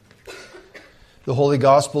The Holy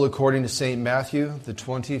Gospel according to St. Matthew, the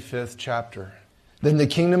 25th chapter. Then the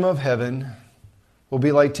kingdom of heaven will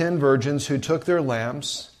be like 10 virgins who took their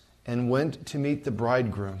lamps and went to meet the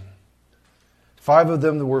bridegroom. 5 of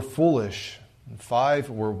them were foolish, and 5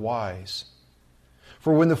 were wise.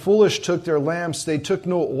 For when the foolish took their lamps, they took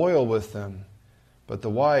no oil with them, but the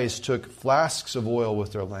wise took flasks of oil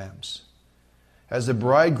with their lamps. As the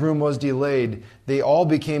bridegroom was delayed, they all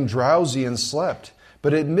became drowsy and slept.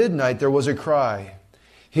 But at midnight there was a cry,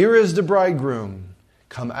 "Here is the bridegroom,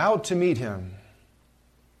 come out to meet him."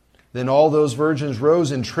 Then all those virgins rose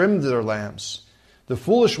and trimmed their lamps. The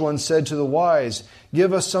foolish ones said to the wise,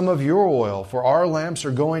 "Give us some of your oil, for our lamps are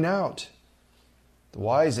going out." The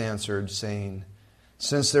wise answered, saying,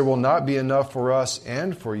 "Since there will not be enough for us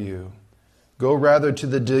and for you, go rather to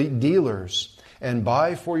the dealers and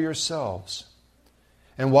buy for yourselves."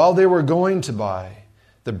 And while they were going to buy,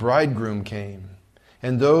 the bridegroom came.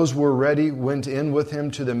 And those who were ready went in with him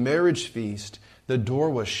to the marriage feast. The door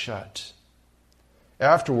was shut.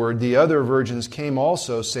 Afterward, the other virgins came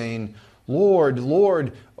also, saying, "Lord,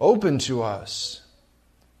 Lord, open to us."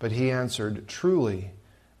 But he answered, "Truly,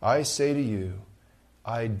 I say to you,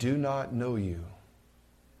 I do not know you.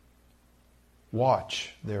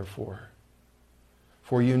 Watch, therefore,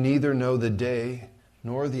 for you neither know the day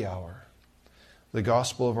nor the hour." The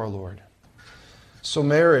Gospel of our Lord. So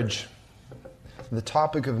marriage. The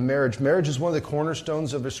topic of marriage. Marriage is one of the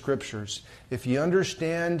cornerstones of the Scriptures. If you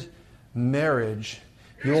understand marriage,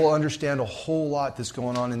 you will understand a whole lot that's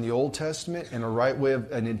going on in the Old Testament and a right way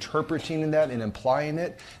of interpreting that and applying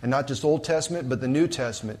it. And not just Old Testament, but the New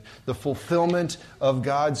Testament. The fulfillment of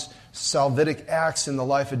God's salvific acts in the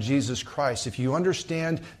life of Jesus Christ. If you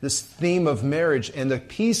understand this theme of marriage and the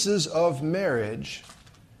pieces of marriage,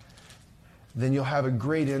 then you'll have a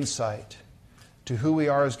great insight to who we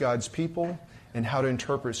are as God's people and how to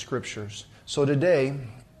interpret Scriptures. So today,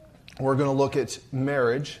 we're going to look at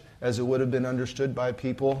marriage as it would have been understood by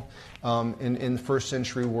people in the first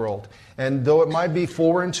century world. And though it might be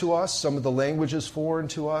foreign to us, some of the language is foreign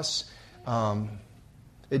to us,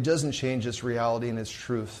 it doesn't change its reality and its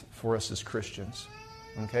truth for us as Christians.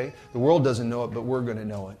 Okay? The world doesn't know it, but we're going to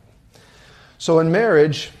know it. So in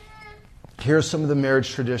marriage, here's some of the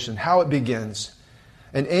marriage tradition, how it begins.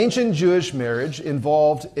 An ancient Jewish marriage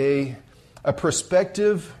involved a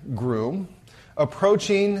prospective groom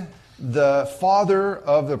approaching the father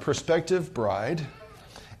of the prospective bride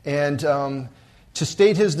and to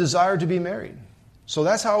state his desire to be married. So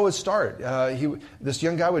that's how it would start. This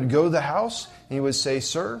young guy would go to the house and he would say,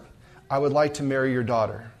 "Sir, I would like to marry your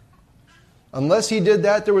daughter." Unless he did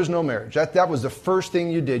that, there was no marriage. That was the first thing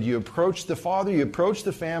you did. You approached the father, you approached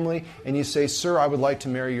the family, and you say, "Sir, I would like to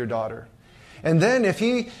marry your daughter." And then if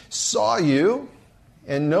he saw you,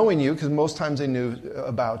 and knowing you, because most times they knew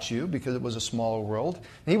about you because it was a smaller world,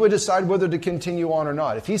 he would decide whether to continue on or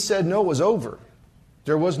not. If he said no, it was over.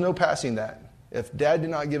 There was no passing that. If dad did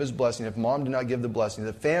not give his blessing, if mom did not give the blessing,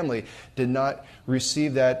 the family did not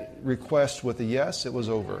receive that request with a yes, it was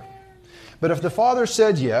over. But if the father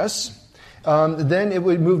said yes, then it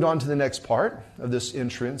would move on to the next part of this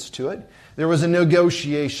entrance to it. There was a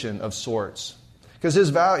negotiation of sorts because his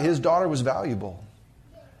daughter was valuable.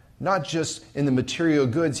 Not just in the material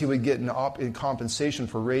goods he would get in compensation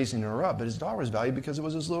for raising her up, but his daughter was valued because it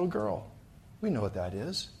was his little girl. We know what that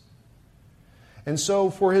is. And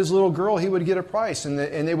so for his little girl, he would get a price, and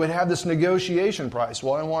they would have this negotiation price.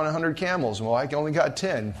 Well, I want 100 camels. Well, I only got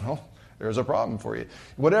 10. Well, there's a problem for you.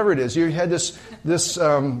 Whatever it is, you had this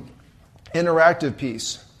interactive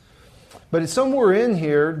piece. But somewhere in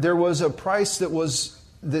here, there was a price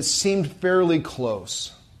that seemed fairly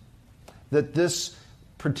close. That this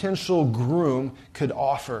potential groom could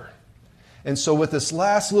offer. And so with this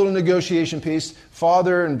last little negotiation piece,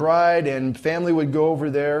 father and bride and family would go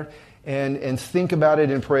over there and think about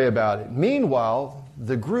it and pray about it. Meanwhile,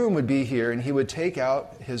 the groom would be here and he would take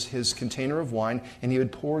out his container of wine and he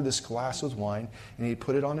would pour this glass of wine and he'd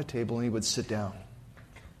put it on a table and he would sit down.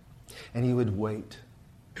 And he would wait.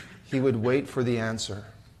 He would wait for the answer.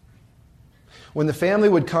 When the family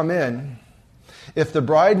would come in, if the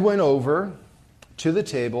bride went over to the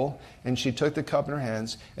table and she took the cup in her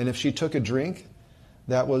hands, and if she took a drink,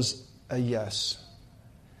 that was a yes.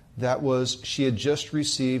 That was, she had just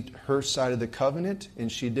received her side of the covenant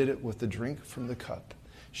and she did it with the drink from the cup.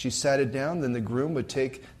 She sat it down, then the groom would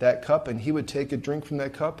take that cup and he would take a drink from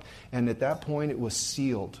that cup, and at that point it was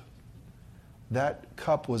sealed. That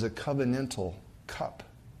cup was a covenantal cup.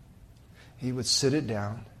 He would sit it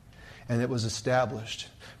down and it was established.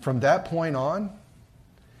 From that point on,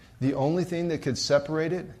 the only thing that could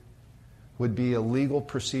separate it would be illegal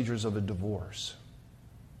procedures of a divorce.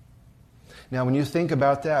 Now, when you think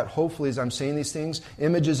about that, hopefully as I'm saying these things,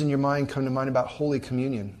 images in your mind come to mind about Holy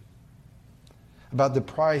Communion, about the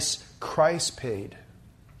price Christ paid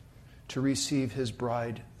to receive his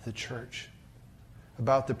bride, the church,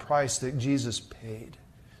 about the price that Jesus paid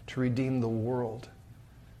to redeem the world,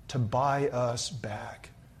 to buy us back,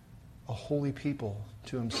 a holy people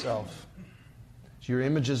to himself. So your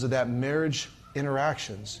images of that marriage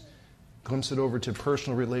interactions glimpse it over to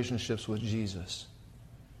personal relationships with Jesus.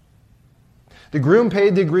 The groom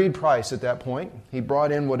paid the agreed price at that point. He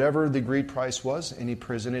brought in whatever the agreed price was, and he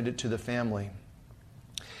presented it to the family.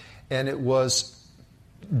 And it was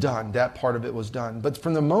done. That part of it was done. But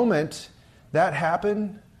from the moment that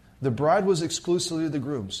happened, the bride was exclusively the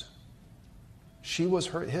groom's. She was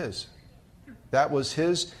his. That was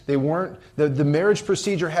his. They weren't, the marriage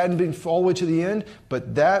procedure hadn't been all the way to the end,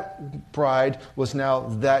 but that bride was now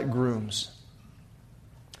that groom's.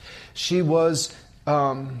 She was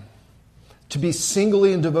to be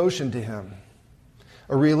singly in devotion to him.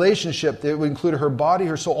 A relationship that would include her body,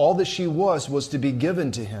 her soul, all that she was to be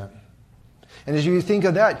given to him. And as you think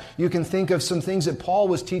of that, you can think of some things that Paul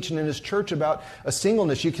was teaching in his church about a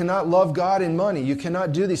singleness. You cannot love God and money. You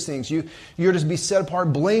cannot do these things. You're to be set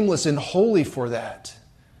apart, blameless and holy for that.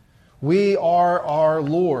 We are our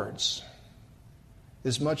Lord's,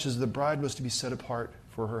 as much as the bride was to be set apart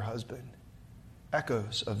for her husband.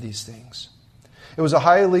 Echoes of these things. It was a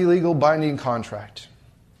highly legal binding contract,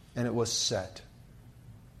 and it was set.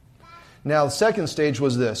 Now, the second stage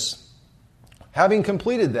was this. Having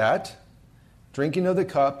completed that, drinking of the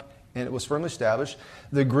cup, and it was firmly established,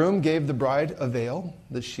 the groom gave the bride a veil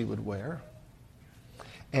that she would wear,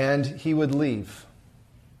 and he would leave.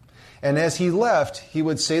 And as he left, he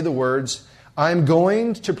would say the words, "I'm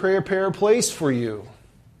going to prepare a place for you,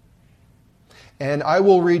 and I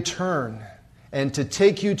will return, and to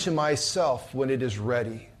take you to myself when it is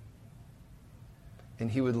ready." And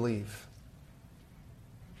he would leave.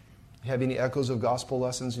 You have any echoes of gospel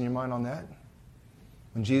lessons in your mind on that?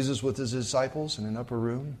 When Jesus was with his disciples in an upper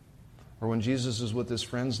room, or when Jesus is with his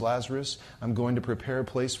friends, Lazarus, "I'm going to prepare a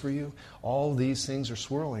place for you." All these things are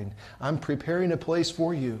swirling. I'm preparing a place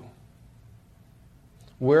for you.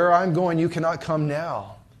 Where I'm going, you cannot come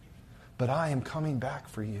now, but I am coming back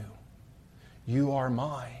for you. You are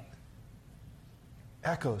mine.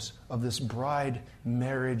 Echoes of this bride,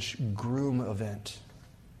 marriage, groom event.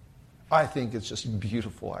 I think it's just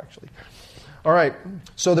beautiful, actually. All right,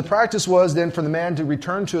 so the practice was then for the man to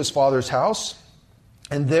return to his father's house,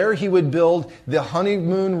 and there he would build the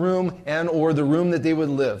honeymoon room and or the room that they would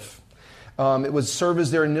live. It would serve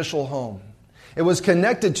as their initial home. It was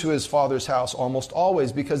connected to his father's house almost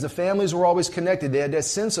always because the families were always connected. They had that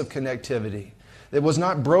sense of connectivity. It was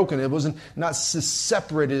not broken. It wasn't not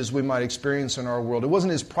separated as we might experience in our world. It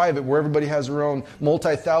wasn't as private where everybody has their own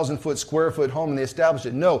multi-thousand-foot, square-foot home and they established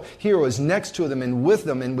it. No, here it was next to them and with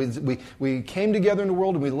them. And we came together in the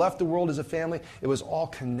world and we left the world as a family. It was all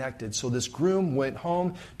connected. So this groom went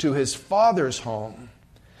home to his father's home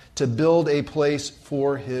to build a place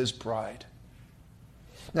for his bride.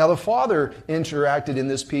 Now, the father interacted in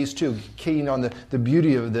this piece too, keying on the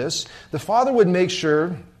beauty of this. The father would make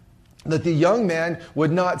sure that the young man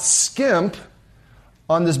would not skimp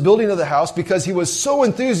on this building of the house because he was so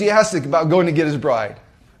enthusiastic about going to get his bride,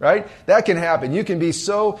 right? That can happen. You can be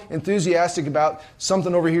so enthusiastic about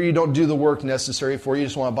something over here you don't do the work necessary for. You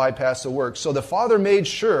just want to bypass the work. So the father made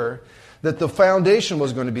sure that the foundation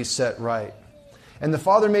was going to be set right. And the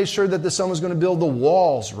father made sure that the son was going to build the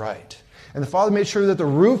walls right. And the father made sure that the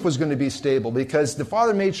roof was going to be stable because the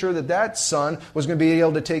father made sure that that son was going to be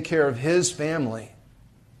able to take care of his family.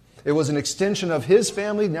 It was an extension of his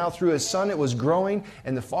family. Now through his son it was growing.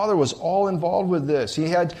 And the father was all involved with this. He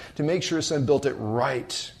had to make sure his son built it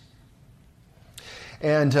right.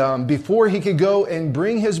 And before he could go and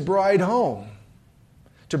bring his bride home,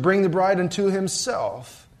 to bring the bride unto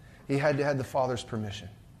himself, he had to have the father's permission.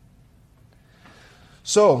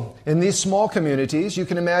 So, in these small communities, you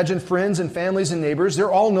can imagine friends and families and neighbors, they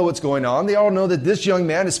all know what's going on. They all know that this young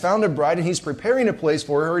man has found a bride and he's preparing a place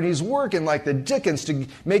for her and he's working like the dickens to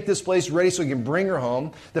make this place ready so he can bring her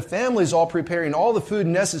home. The family's all preparing all the food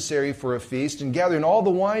necessary for a feast and gathering all the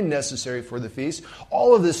wine necessary for the feast.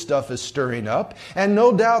 All of this stuff is stirring up. And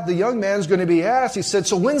no doubt the young man's going to be asked, he said,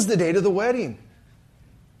 "So when's the date of the wedding?"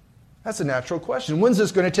 That's a natural question. When's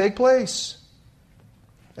this going to take place?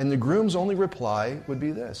 And the groom's only reply would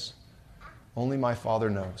be this: "Only my Father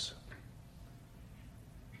knows."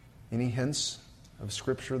 Any hints of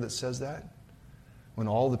Scripture that says that? When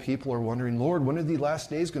all the people are wondering, "Lord, when are the last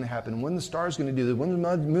days going to happen? When are the stars going to do this? When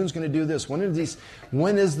are the moon's going to do this? When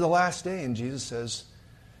is the last day?" And Jesus says,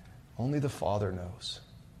 "Only the Father knows."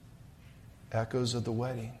 echoes of the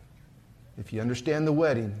wedding. If you understand the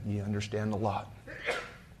wedding, you understand a lot.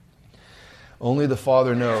 Only the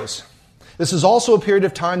Father knows. This is also a period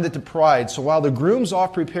of time that the bride, so while the groom's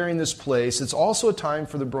off preparing this place, it's also a time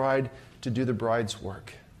for the bride to do the bride's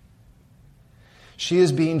work. She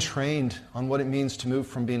is being trained on what it means to move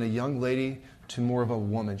from being a young lady to more of a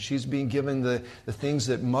woman. She's being given the things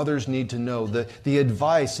that mothers need to know, the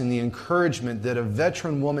advice and the encouragement that a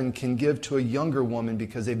veteran woman can give to a younger woman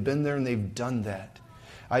because they've been there and they've done that.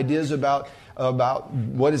 Ideas about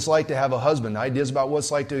what it's like to have a husband, ideas about what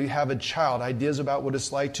it's like to have a child, ideas about what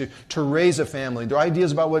it's like to raise a family. There are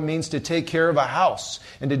ideas about what it means to take care of a house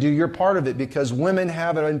and to do your part of it, because women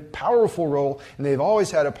have a powerful role, and they've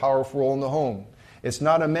always had a powerful role in the home. It's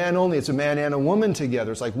not a man only, it's a man and a woman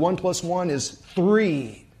together. It's like 1 + 1 is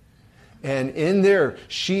 3. And in there,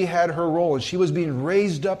 she had her role, and she was being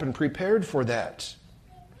raised up and prepared for that.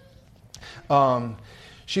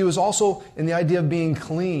 She was also in the idea of being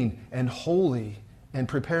clean and holy and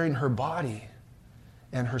preparing her body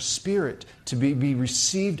and her spirit to be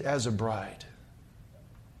received as a bride.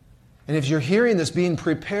 And if you're hearing this, being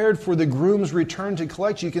prepared for the groom's return to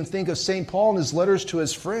collect, you can think of St. Paul in his letters to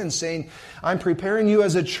his friends saying, I'm preparing you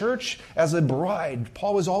as a church, as a bride.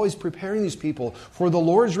 Paul was always preparing these people for the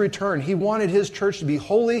Lord's return. He wanted his church to be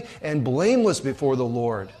holy and blameless before the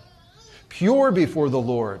Lord, pure before the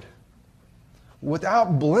Lord,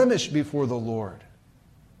 without blemish before the Lord.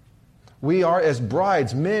 We are, as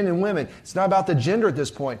brides, men and women, it's not about the gender at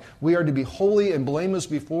this point. We are to be holy and blameless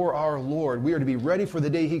before our Lord. We are to be ready for the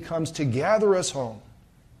day He comes to gather us home.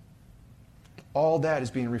 All that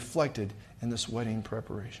is being reflected in this wedding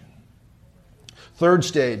preparation. Third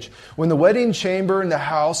stage, when the wedding chamber in the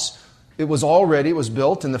house, it was all ready, it was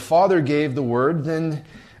built, and the father gave the word, then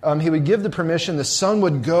he would give the permission, the son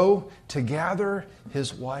would go to gather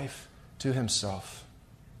his wife to himself.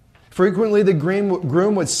 Frequently, the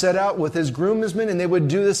groom would set out with his groomsmen, and they would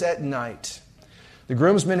do this at night. The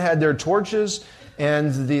groomsmen had their torches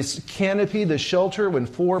and this canopy, the shelter,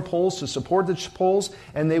 with 4 poles to support the poles,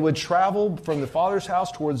 and they would travel from the father's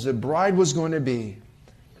house towards the bride was going to be.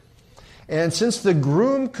 And since the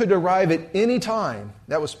groom could arrive at any time,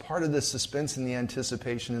 that was part of the suspense and the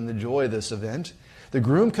anticipation and the joy of this event. The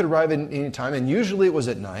groom could arrive at any time, and usually it was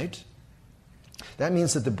at night. That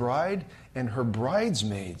means that the bride and her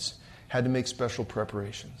bridesmaids had to make special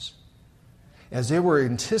preparations. As they were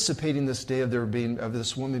anticipating this day of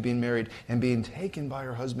this woman being married and being taken by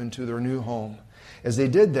her husband to their new home, as they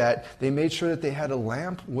did that, they made sure that they had a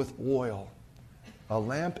lamp with oil. A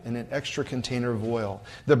lamp and an extra container of oil.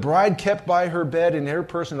 The bride kept by her bed and her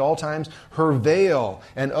person at all times her veil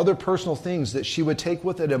and other personal things that she would take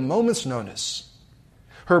with it at a moment's notice.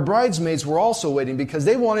 Her bridesmaids were also waiting because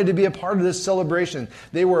they wanted to be a part of this celebration.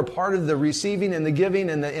 They were a part of the receiving and the giving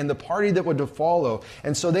and the party that would follow.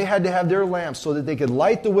 And so they had to have their lamps so that they could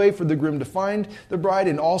light the way for the groom to find the bride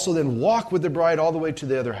and also then walk with the bride all the way to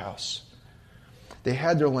the other house. They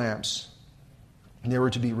had their lamps and they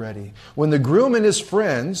were to be ready. When the groom and his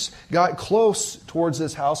friends got close towards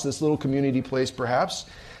this house, this little community place perhaps,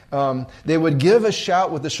 they would give a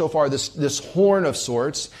shout with the shofar, this horn of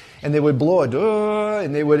sorts, and they would blow a duh,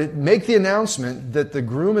 and they would make the announcement that the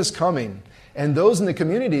groom is coming. And those in the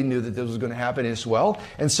community knew that this was going to happen as well.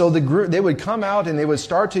 And so they would come out and they would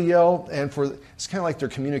start to yell, and it's kind of like their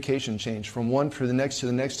communication changed from one to the next to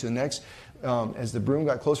the next to the next. As the groom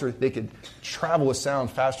got closer, they could travel with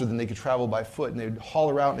sound faster than they could travel by foot. And they would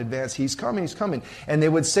holler out in advance, he's coming, he's coming. And they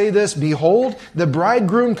would say this, behold, the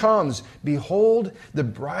bridegroom comes. Behold, the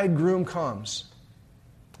bridegroom comes.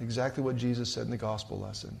 Exactly what Jesus said in the gospel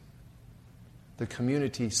lesson. The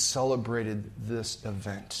community celebrated this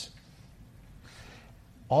event.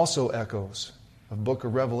 Also echoes of Book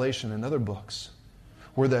of Revelation and other books,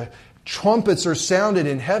 where the trumpets are sounded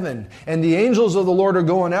in heaven, and the angels of the Lord are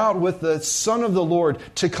going out with the Son of the Lord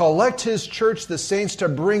to collect His church, the saints, to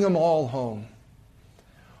bring them all home.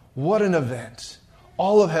 What an event.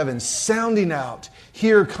 All of heaven sounding out.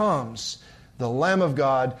 Here comes the Lamb of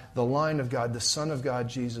God, the Lion of God, the Son of God,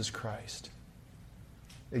 Jesus Christ.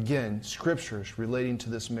 Again, scriptures relating to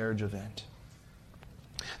this marriage event.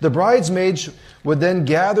 The bridesmaids would then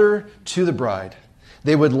gather to the bride.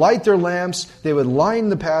 They would light their lamps. They would line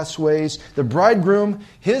the pathways. The bridegroom,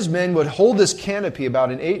 his men, would hold this canopy, about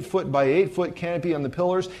an 8-foot by 8-foot canopy on the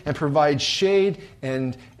pillars, and provide shade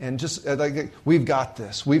and just like, we've got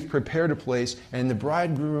this. We've prepared a place. And the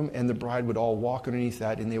bridegroom and the bride would all walk underneath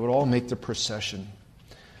that, and they would all make the procession.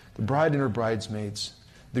 The bride and her bridesmaids,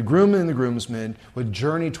 the groom and the groomsmen, would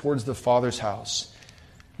journey towards the Father's house,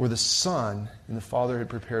 where the Son and the Father had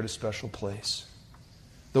prepared a special place.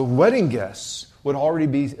 The wedding guests would already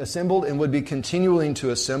be assembled and would be continuing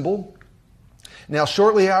to assemble. Now,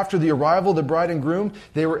 shortly after the arrival of the bride and groom,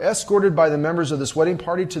 they were escorted by the members of this wedding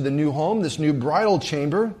party to the new home, this new bridal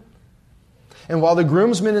chamber. And while the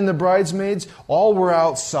groomsmen and the bridesmaids all were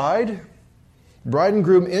outside, bride and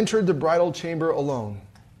groom entered the bridal chamber alone.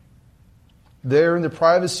 There, in the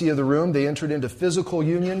privacy of the room, they entered into physical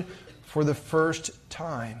union for the first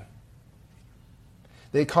time.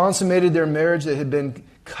 They consummated their marriage that had been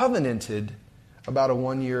covenanted about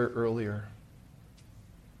 1 year earlier.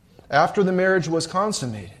 After the marriage was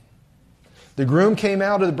consummated, the groom came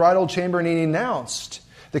out of the bridal chamber and he announced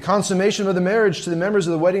the consummation of the marriage to the members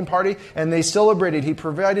of the wedding party, and they celebrated. He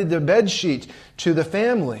provided the bed sheet to the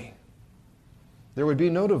family. There would be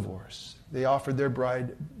no divorce. They offered their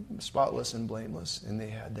bride spotless and blameless, and they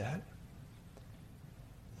had that.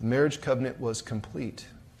 The marriage covenant was complete.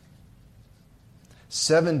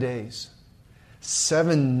 7 days,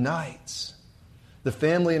 7 nights. The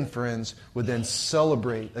family and friends would then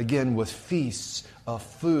celebrate again with feasts of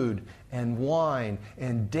food and wine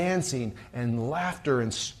and dancing and laughter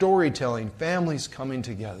and storytelling, families coming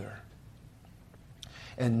together.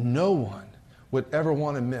 And no one would ever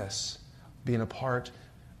want to miss being a part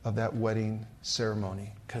of that wedding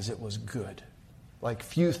ceremony because it was good. Like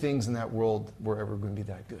few things in that world were ever going to be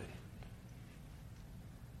that good.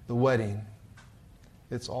 The wedding,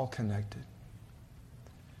 it's all connected.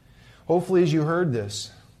 Hopefully, as you heard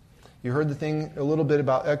this, you heard the thing a little bit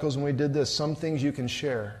about Echoes when we did this. Some things you can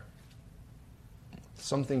share.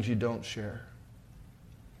 Some things you don't share.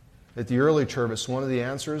 At the early service, one of the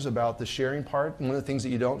answers about the sharing part, one of the things that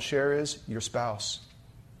you don't share is your spouse.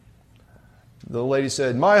 The lady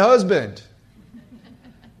said, "My husband.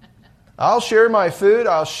 I'll share my food,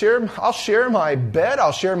 I'll share my bed,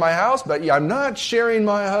 I'll share my house, but I'm not sharing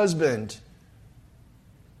my husband."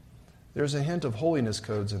 There's a hint of holiness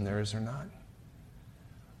codes in there, is there not?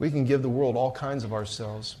 We can give the world all kinds of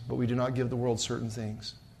ourselves, but we do not give the world certain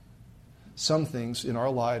things. Some things in our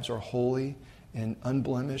lives are holy and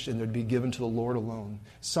unblemished, and they're to be given to the Lord alone.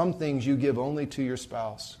 Some things you give only to your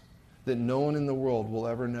spouse that no one in the world will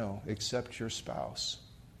ever know except your spouse.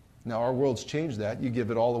 Now, our world's changed that. You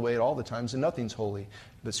give it all away at all the times, and nothing's holy.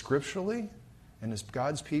 But scripturally, and as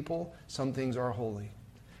God's people, some things are holy.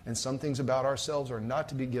 And some things about ourselves are not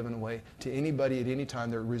to be given away to anybody at any time.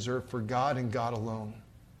 They're reserved for God and God alone.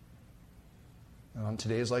 And on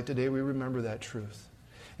Todays Like Today, we remember that truth.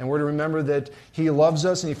 And we're to remember that He loves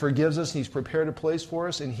us and He forgives us and He's prepared a place for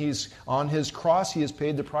us. And He's on His cross, He has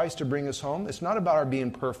paid the price to bring us home. It's not about our being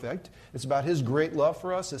perfect. It's about His great love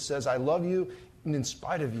for us. It says, "I love you in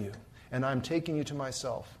spite of you, and I'm taking you to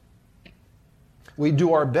myself." We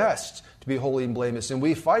do our best to be holy and blameless, and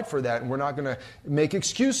we fight for that, and we're not going to make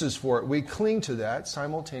excuses for it. We cling to that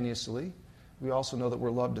simultaneously. We also know that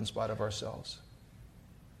we're loved in spite of ourselves.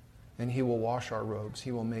 And He will wash our robes.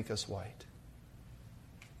 He will make us white.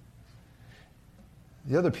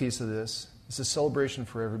 The other piece of this is a celebration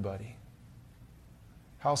for everybody.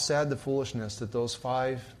 How sad the foolishness that those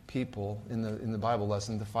 5 people in the Bible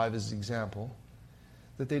lesson, the 5 is the example,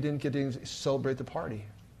 that they didn't get to celebrate the party.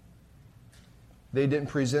 They didn't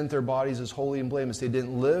present their bodies as holy and blameless. They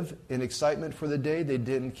didn't live in excitement for the day. They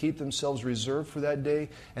didn't keep themselves reserved for that day.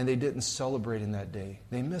 And they didn't celebrate in that day.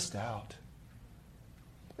 They missed out.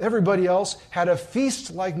 Everybody else had a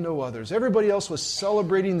feast like no others. Everybody else was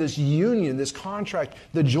celebrating this union, this contract,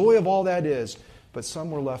 the joy of all that is. But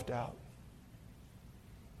some were left out.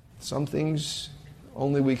 Some things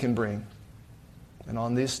only we can bring. And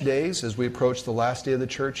on these days, as we approach the last day of the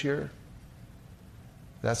church year,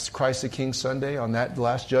 that's Christ the King Sunday. On that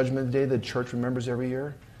last judgment day the church remembers every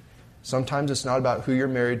year. Sometimes it's not about who you're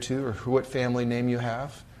married to or what family name you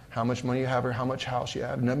have, how much money you have or how much house you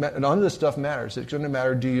have. None of this stuff matters. It's going to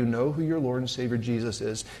matter, do you know who your Lord and Savior Jesus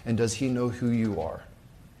is, and does He know who you are?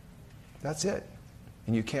 That's it.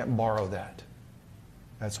 And you can't borrow that.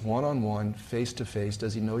 That's one-on-one, face-to-face.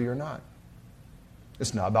 Does He know you're not?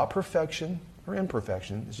 It's not about perfection or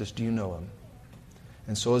imperfection. It's just, do you know Him?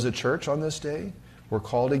 And so as a church on this day, we're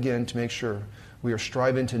called again to make sure we are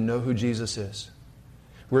striving to know who Jesus is.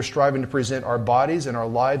 We're striving to present our bodies and our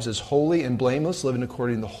lives as holy and blameless, living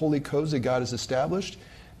according to the holy codes that God has established.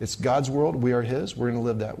 It's God's world. We are His. We're going to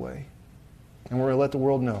live that way. And we're going to let the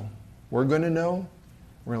world know. We're going to know.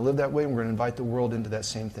 We're going to live that way, and we're going to invite the world into that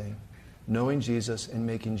same thing. Knowing Jesus and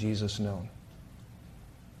making Jesus known.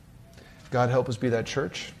 God help us be that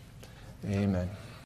church. Amen.